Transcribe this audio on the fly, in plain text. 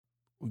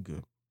We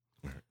good.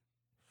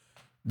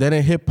 Then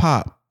in hip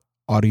hop,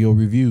 audio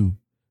review.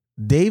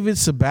 David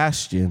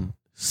Sebastian,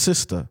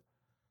 Sister.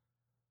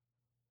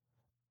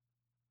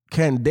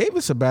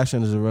 David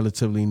Sebastian is a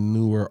relatively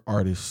newer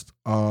artist.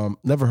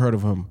 Never heard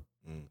of him.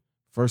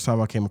 First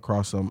time I came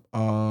across him.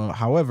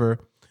 However,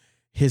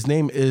 his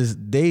name is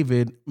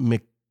David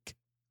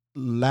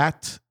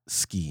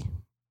McLatsky.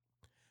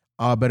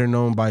 Better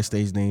known by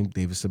stage name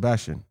David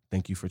Sebastian.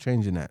 Thank you for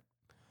changing that.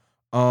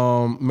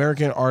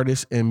 American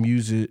artist and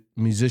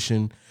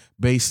musician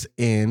based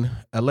in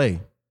LA.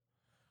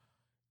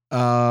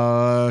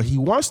 He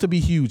wants to be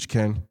huge,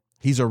 Ken.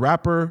 He's a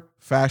rapper,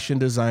 fashion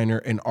designer,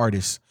 and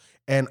artist.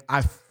 And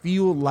I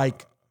feel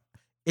like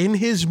in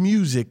his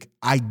music,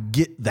 I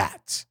get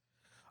that.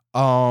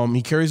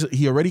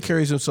 He already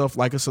carries himself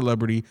like a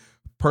celebrity,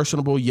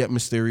 personable yet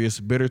mysterious,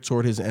 bitter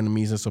toward his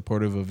enemies and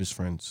supportive of his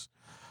friends.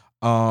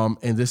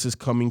 And this is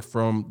coming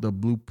from the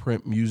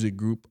Blueprint Music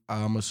Group.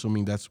 I'm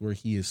assuming that's where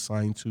he is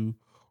signed to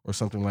or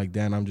something like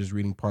that. And I'm just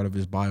reading part of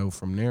his bio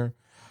from there.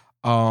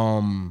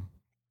 But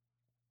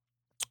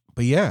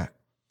yeah,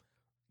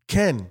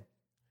 Ken,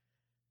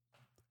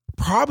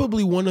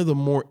 probably one of the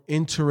more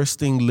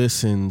interesting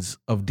listens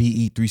of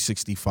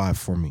DE365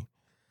 for me.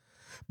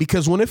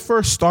 Because when it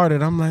first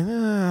started, I'm like,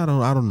 I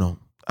don't know.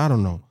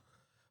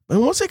 But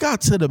once it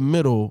got to the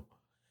middle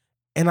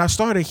and I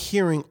started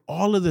hearing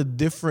all of the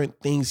different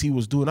things he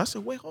was doing, I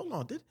said, wait, hold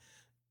on.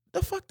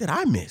 The fuck did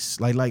I miss?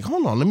 Like,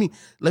 hold on,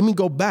 let me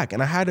go back.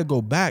 And I had to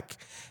go back.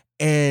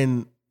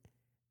 And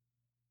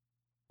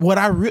what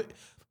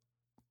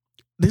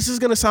this is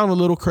gonna sound a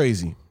little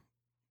crazy.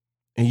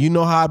 And you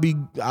know how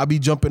I be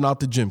jumping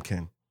out the gym,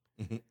 Ken.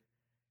 Mm-hmm.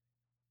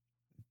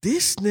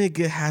 This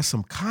nigga has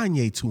some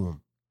Kanye to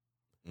him.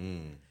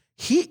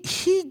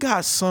 He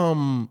got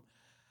some,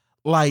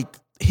 like,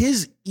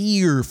 his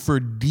ear for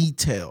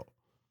detail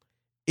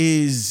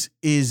is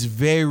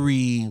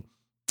very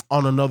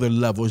on another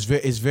level.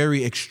 It's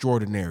very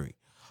extraordinary.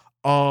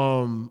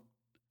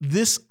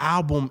 This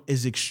album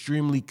is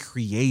extremely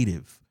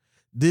creative.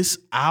 This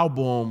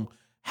album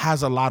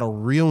has a lot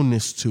of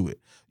realness to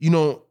it. You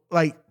know,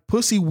 like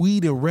Pussy,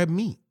 Weed, and Red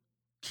Meat.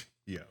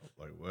 Yeah,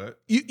 like what?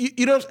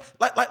 You know,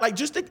 like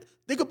just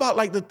think about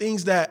like the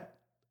things that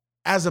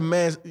as a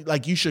man,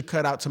 like you should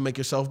cut out to make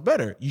yourself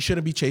better. You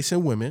shouldn't be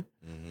chasing women.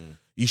 Mm-hmm.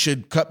 You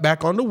should cut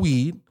back on the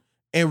weed.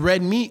 And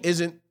red meat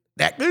isn't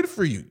that good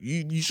for you.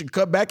 You should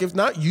cut back. If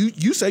not,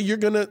 you say you're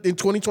gonna in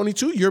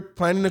 2022, you're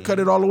planning to cut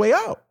it all the way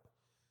out.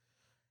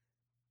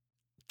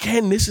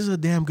 Ken, this is a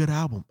damn good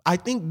album. I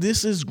think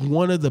this is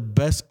one of the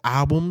best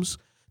albums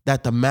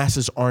that the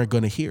masses aren't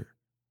gonna hear.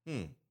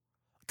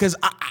 Because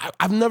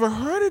I've never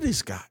heard of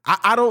this guy.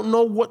 I don't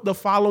know what the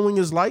following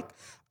is like.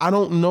 I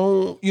don't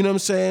know, you know what I'm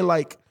saying?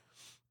 Like,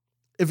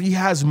 if he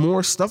has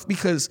more stuff,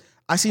 because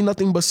I see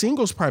nothing but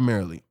singles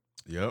primarily.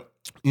 Yep.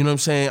 You know what I'm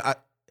saying?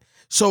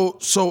 So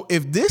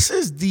if this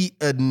is the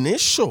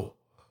initial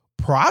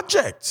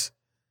project,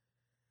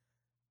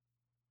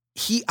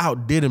 he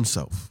outdid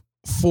himself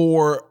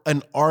for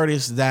an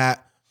artist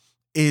that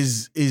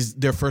is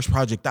their first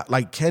project.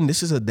 Like, Ken,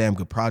 this is a damn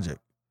good project.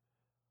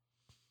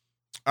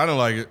 I don't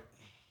like it.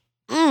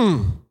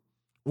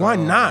 Why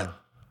not?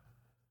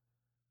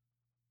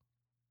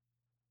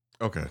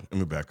 Okay, let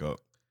me back up.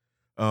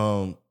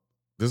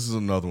 This is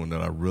another one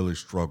that I really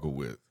struggle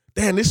with.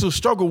 Damn, this was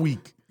struggle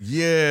week.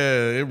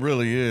 Yeah, it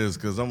really is,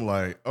 because I'm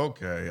like,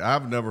 okay,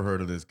 I've never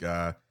heard of this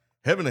guy.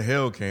 Heaven and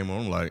Hell came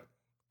on. I'm like,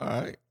 all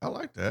right, I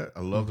like that.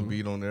 I love the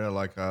beat on there. I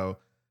like how,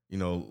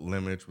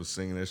 Lemich was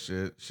singing that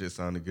shit. Shit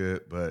sounded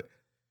good, but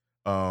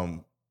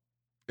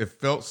it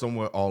felt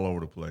somewhat all over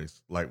the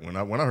place. Like when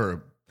I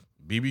heard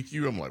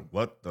BBQ, I'm like,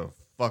 what the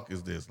fuck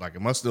is this? Like,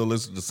 am I still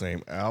listening to the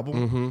same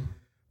album?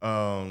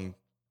 It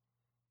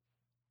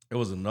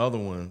was another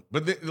one,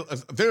 but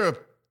there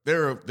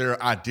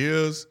are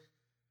ideas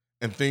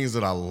and things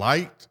that I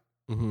liked.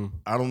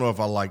 I don't know if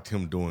I liked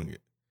him doing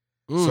it.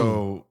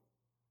 So,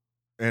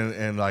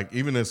 and like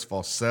even this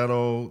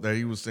falsetto that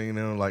he was singing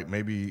in, like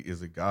maybe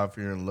is it God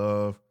Fearing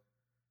Love?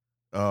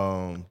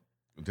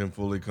 Didn't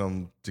fully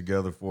come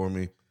together for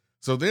me.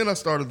 So then I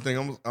started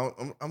thinking,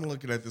 I'm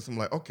looking at this. I'm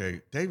like,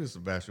 okay, David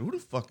Sebastian, who the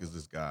fuck is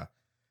this guy?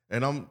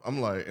 And I'm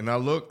like, and I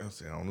look, I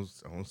say, I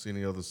don't see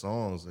any other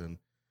songs, and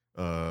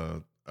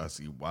I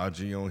see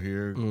YG on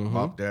here,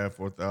 Pop Dad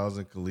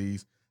 4000,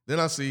 Khalees. Then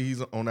I see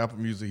he's on Apple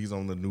Music. He's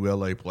on the New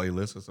LA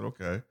playlist. I said,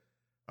 okay,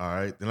 all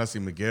right. Then I see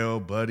Miguel,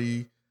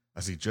 Buddy. I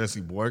see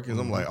Jesse Borkins.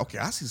 I'm like, okay,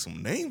 I see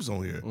some names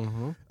on here.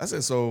 I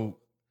said, so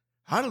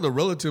how did a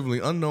relatively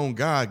unknown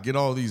guy get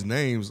all these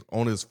names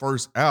on his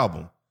first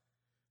album?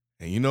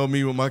 And you know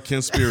me with my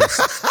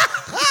conspiracy.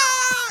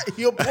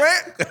 He a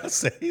plant? I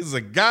said, he's a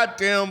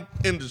goddamn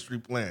industry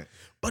plant.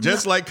 But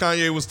just like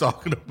Kanye was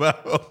talking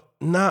about.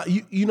 Nah,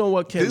 you know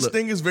what, Ken? This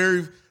thing is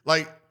very,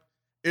 like,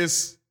 it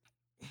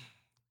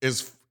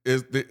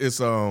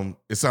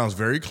sounds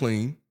very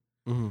clean.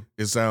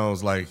 It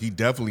sounds like he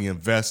definitely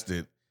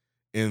invested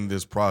in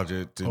this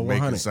project to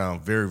make it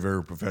sound very,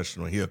 very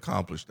professional. He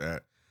accomplished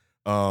that.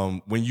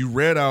 When you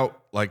read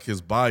out like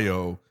his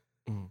bio,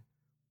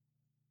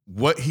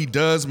 what he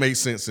does make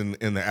sense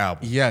in the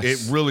album. Yes.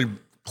 It really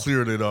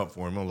cleared it up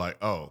for him. I'm like,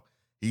 oh,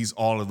 he's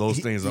all of those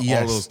things. And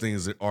all those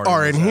things that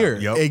are in here.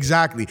 Yep.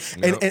 Exactly.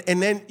 Yep.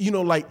 And then,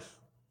 like,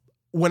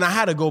 when I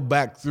had to go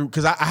back through,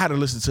 because I had to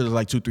listen to it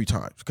like 2-3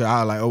 times, because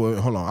I was like, oh, wait,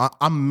 hold on,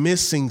 I'm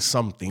missing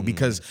something.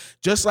 Because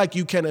just like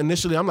you can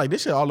initially, I'm like,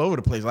 this shit all over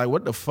the place. Like,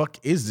 what the fuck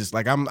is this?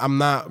 Like, I'm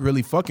not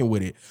really fucking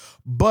with it.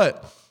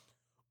 But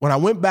when I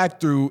went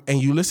back through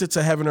and you listen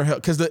to Heaven or Hell,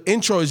 because the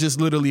intro is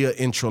just literally an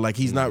intro, like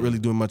he's not really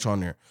doing much on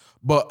there.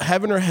 But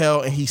Heaven or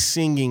Hell, and he's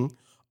singing,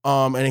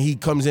 and he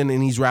comes in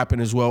and he's rapping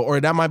as well, or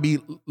that might be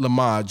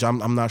Lamaj,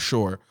 I'm not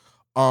sure.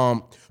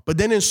 But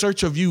then In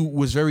Search of You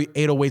was very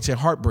 808s and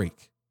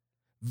Heartbreak.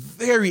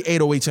 Very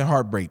 808s and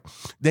Heartbreak.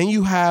 Then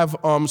you have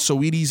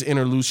Saweetie's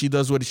interlude. She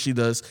does what she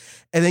does.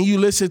 And then you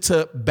listen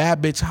to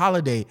Bad Bitch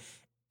Holiday,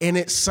 and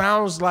it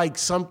sounds like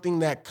something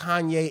that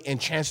Kanye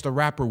and Chance the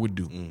Rapper would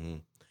do. Mm-hmm.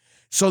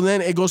 So then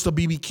it goes to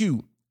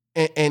BBQ.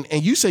 And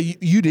you say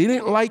you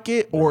didn't like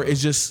it, or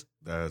it's just...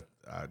 No,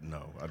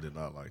 I did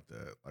not like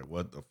that. Like,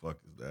 what the fuck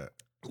is that?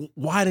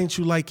 Why didn't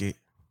you like it?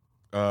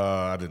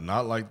 I did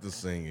not like the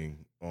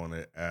singing on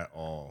it at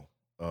all.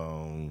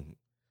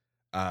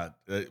 I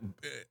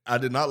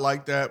did not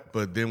like that,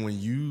 but then when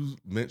you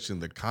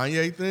mentioned the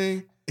Kanye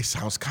thing, it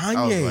sounds Kanye.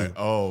 I was like,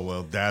 oh,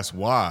 well, that's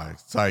why.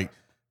 It's like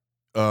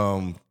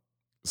some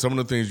of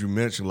the things you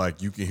mentioned,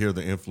 like you can hear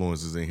the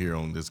influences in here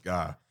on this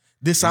guy.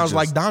 This sounds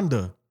like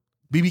Donda.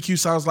 BBQ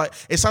sounds like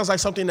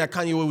something that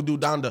Kanye would do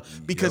Donda.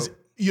 Because,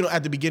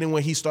 at the beginning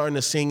when he's starting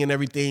to sing and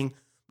everything,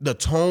 the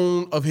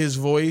tone of his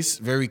voice,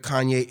 very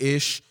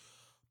Kanye-ish.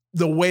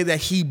 The way that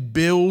he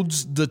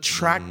builds the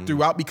track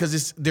throughout,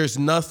 because there's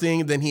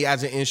nothing, then he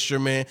adds an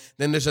instrument,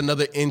 then there's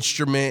another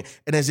instrument,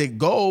 and as it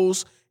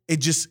goes,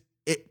 it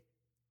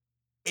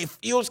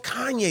feels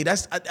Kanye.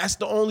 That's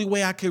the only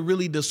way I could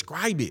really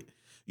describe it,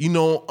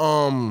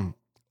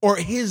 or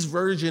his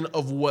version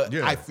of what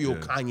I feel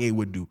Kanye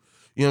would do.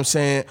 You know what I'm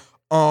saying?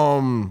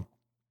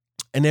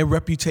 And their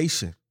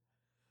Reputation.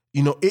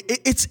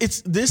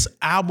 It's this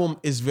album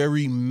is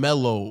very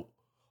mellow,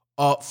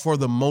 for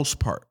the most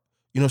part.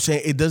 You know what I'm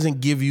saying? It doesn't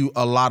give you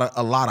a lot of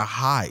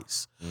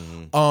highs.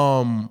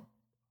 Mm-hmm.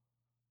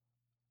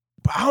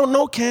 But I don't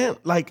know, Cam.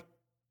 Like,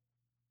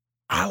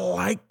 I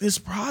like this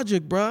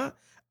project, bruh.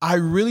 I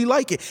really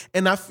like it.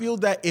 And I feel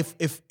that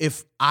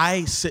if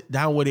I sit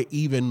down with it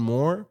even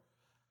more,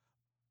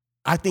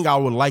 I think I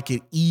would like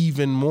it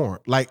even more.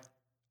 Like,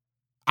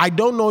 I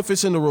don't know if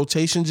it's in the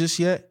rotation just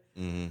yet,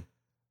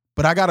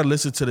 but I gotta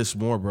listen to this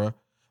more, bruh.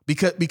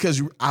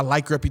 Because I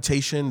like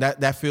Reputation.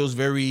 That feels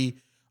very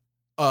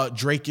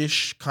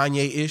Drake-ish,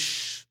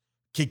 Kanye-ish,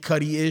 Kid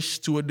Cudi-ish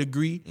to a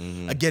degree.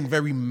 Mm-hmm. Again,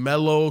 very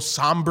mellow,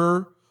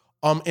 somber,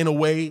 in a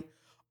way.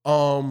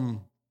 And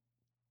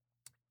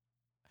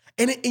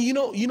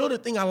the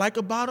thing I like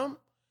about him,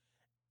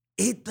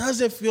 it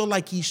doesn't feel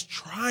like he's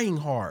trying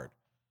hard.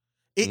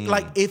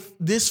 Like, if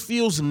this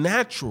feels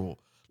natural,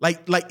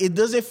 like it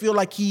doesn't feel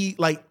like he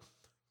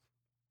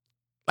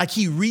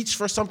reached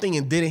for something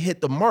and didn't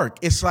hit the mark.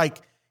 It's like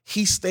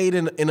he stayed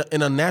in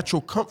a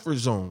natural comfort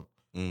zone.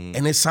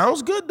 And it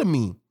sounds good to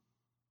me.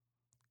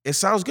 It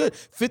sounds good.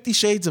 50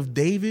 Shades of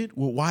David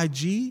with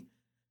YG,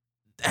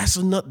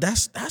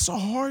 that's a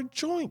hard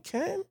joint,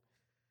 Ken.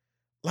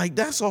 Like,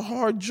 that's a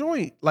hard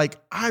joint. Like,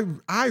 I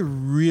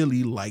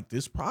really like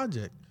this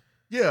project.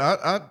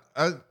 Yeah,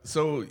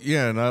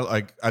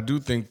 I do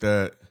think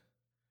that,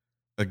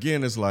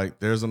 again, it's like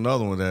there's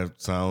another one that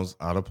sounds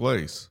out of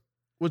place.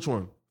 Which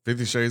one?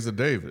 50 Shades of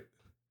David.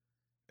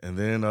 And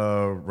then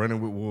Running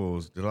with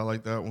Wolves. Did I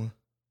like that one?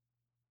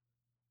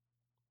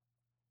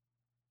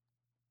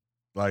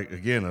 Like,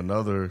 again,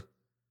 another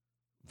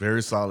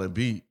very solid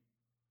beat,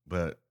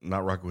 but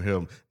not rock with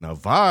him. Now,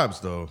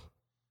 Vibes, though,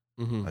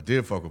 I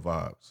did fuck with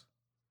Vibes.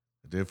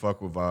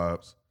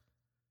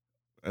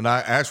 And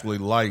I actually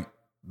liked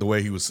the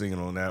way he was singing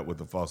on that with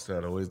the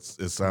falsetto. It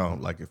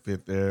sounded like it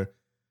fit there.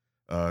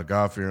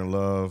 God, Fear, and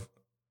Love,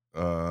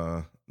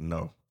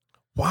 no.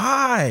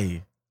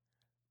 Why?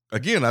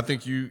 Again, I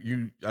think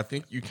you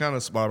kind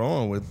of spot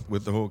on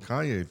with the whole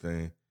Kanye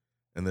thing.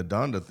 And the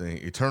Donda thing.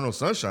 Eternal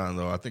Sunshine,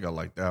 though, I think I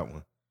like that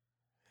one.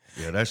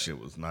 Yeah, that shit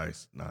was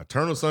nice. Nah,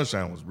 Eternal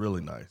Sunshine was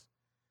really nice.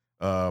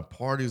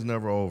 Party's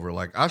Never Over.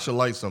 Like, I should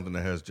like something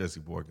that has Jesse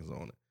Borkins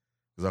on it,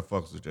 because I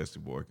fucks with Jesse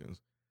Borkins.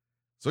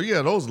 So,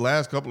 yeah, those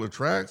last couple of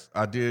tracks,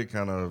 I did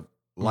kind of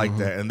like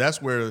that. And that's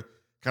where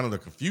kind of the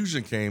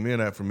confusion came in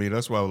at for me.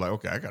 That's why I was like,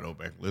 okay, I got to go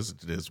back and listen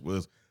to this.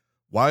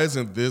 Why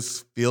isn't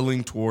this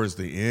feeling towards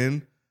the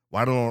end?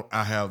 Why don't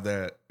I have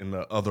that in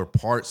the other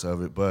parts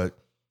of it? But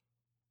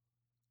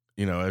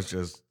it's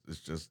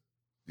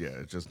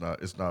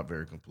not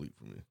very complete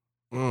for me.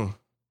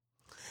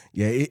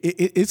 Yeah,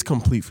 it's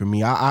complete for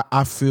me.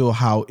 I feel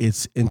how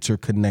it's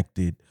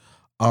interconnected.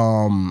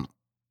 I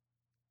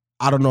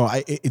don't know.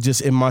 It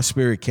just, in my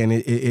spirit, Ken,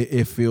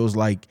 it feels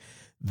like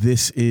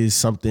this is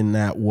something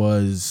that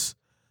was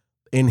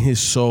in his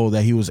soul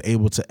that he was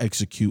able to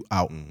execute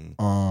out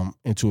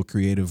into a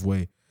creative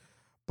way.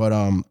 But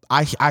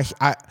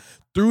I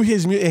through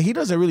his music, and he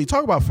doesn't really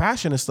talk about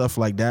fashion and stuff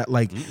like that.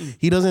 Like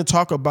he doesn't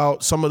talk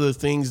about some of the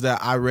things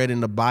that I read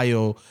in the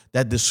bio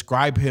that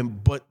describe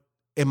him. But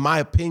in my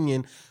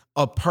opinion,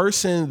 a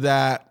person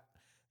that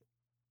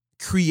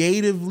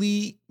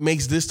creatively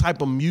makes this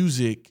type of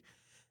music,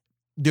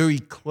 they're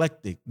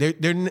eclectic.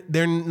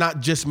 They're not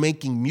just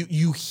making music.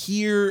 You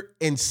hear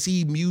and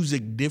see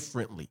music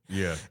differently.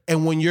 Yeah.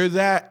 And when you're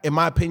that, in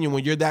my opinion,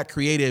 when you're that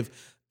creative,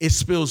 it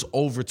spills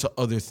over to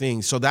other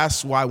things. So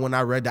that's why when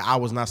I read that, I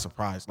was not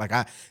surprised. Like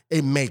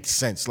it makes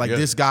sense. Like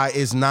this guy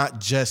is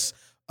not just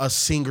a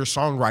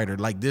singer-songwriter.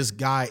 Like this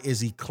guy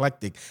is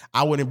eclectic.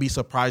 I wouldn't be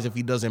surprised if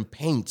he doesn't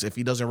paint, if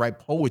he doesn't write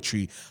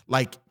poetry.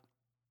 Like,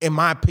 in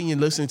my opinion,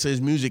 listening to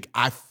his music,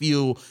 I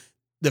feel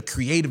the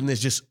creativeness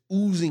just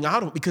oozing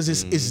out of him because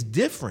it's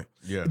different.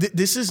 Yeah.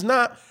 This is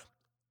not,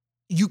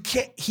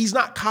 he's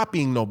not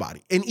copying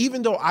nobody. And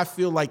even though I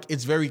feel like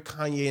it's very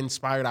Kanye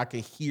inspired, I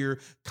can hear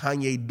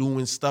Kanye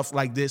doing stuff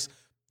like this,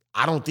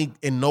 I don't think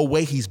in no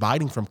way he's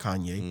biting from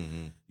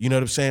Kanye. You know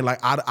what I'm saying? Like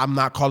I'm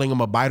not calling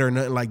him a biter or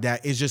nothing like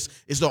that. It's just,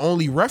 it's the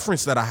only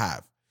reference that I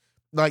have.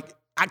 Like,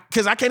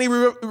 because I can't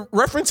even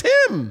reference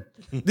him.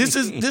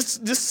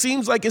 This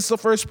seems like it's the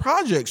first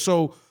project.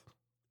 So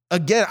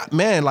again,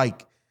 man,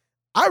 like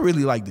I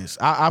really like this.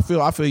 I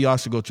feel y'all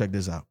should go check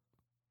this out.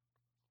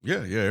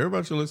 Yeah,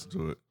 everybody should listen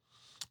to it.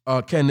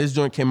 Ken, this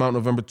joint came out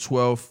November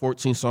 12th,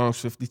 14 songs,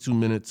 52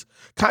 minutes.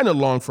 Kind of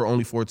long for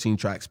only 14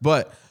 tracks.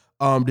 But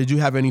did you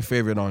have any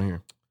favorite on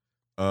here?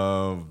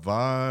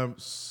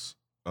 Vibes,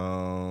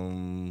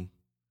 Heaven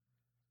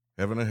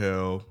or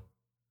Hell,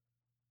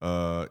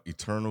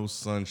 Eternal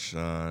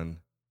Sunshine,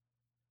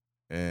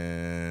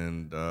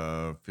 and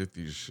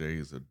 50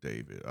 Shades of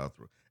David.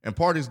 And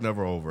Party's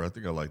Never Over. I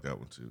think I like that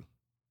one too.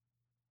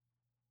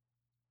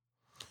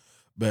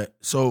 But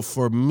so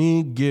for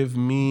me, give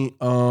me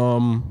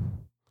Heaven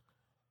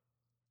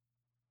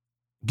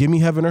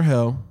or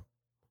Hell.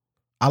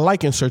 I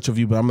like In Search of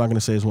You, but I'm not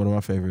gonna say it's one of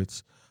my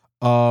favorites.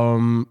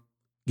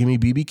 Give me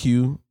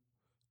BBQ.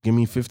 Give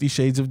me 50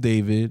 Shades of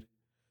David.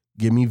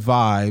 Give me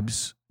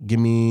Vibes. Give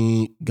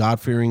me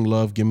God-Fearing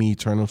Love. Give me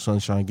Eternal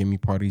Sunshine. Give me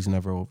Party's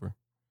Never Over.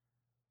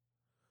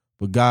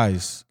 But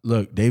guys,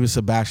 look, David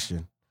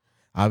Sebastian.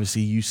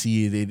 Obviously, you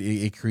see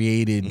it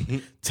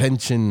created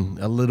tension,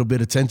 a little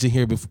bit of tension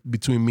here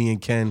between me and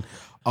Ken.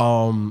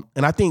 And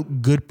I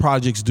think good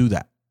projects do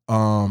that.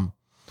 And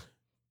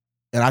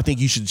I think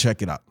you should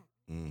check it out.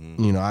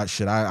 You know,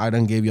 I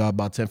done gave y'all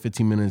about 10,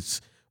 15 minutes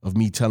of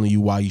me telling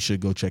you why you should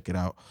go check it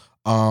out.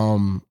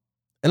 And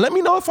let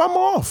me know if I'm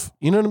off.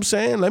 You know what I'm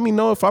saying? Let me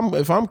know if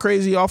I'm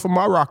crazy off of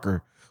my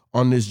rocker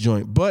on this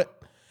joint.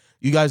 But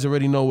you guys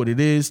already know what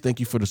it is. Thank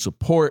you for the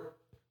support.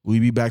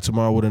 We'll be back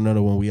tomorrow with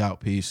another one. We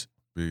out. Peace.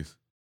 Peace.